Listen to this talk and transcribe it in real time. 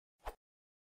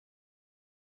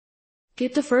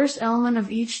Get the first element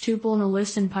of each tuple in a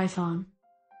list in Python.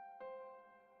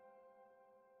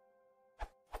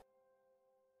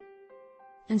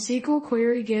 And SQL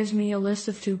query gives me a list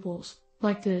of tuples,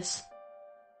 like this.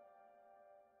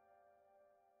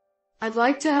 I'd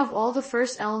like to have all the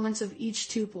first elements of each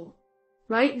tuple.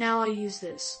 Right now I use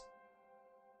this.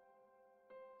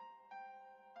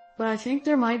 But I think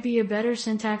there might be a better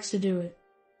syntax to do it.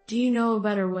 Do you know a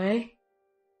better way?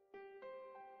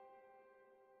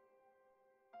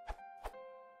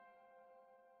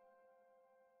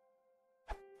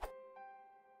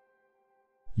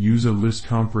 Use a list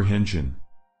comprehension.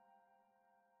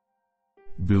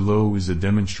 Below is a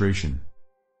demonstration.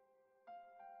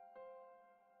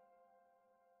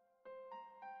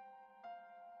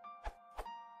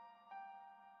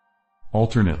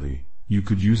 Alternately, you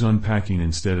could use unpacking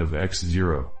instead of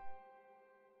x0.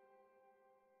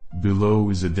 Below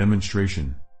is a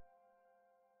demonstration.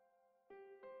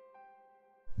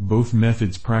 Both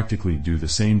methods practically do the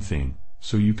same thing,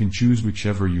 so you can choose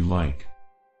whichever you like.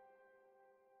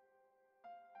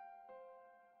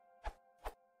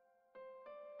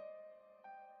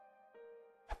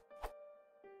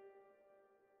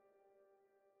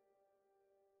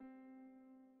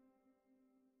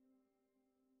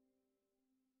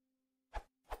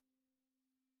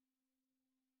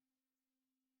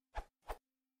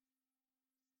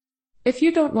 If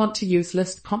you don't want to use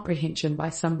list comprehension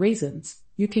by some reasons,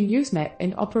 you can use map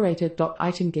and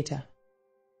operator.itemGetter.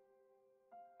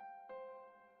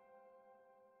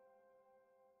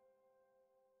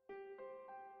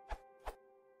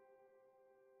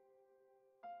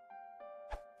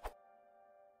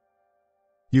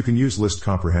 You can use list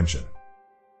comprehension.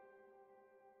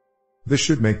 This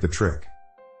should make the trick.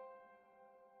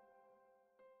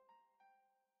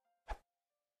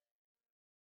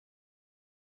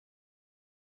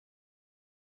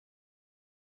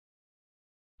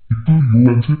 댓글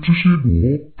요한테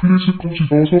주시고 플래시까지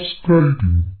다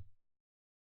서브스크라이빙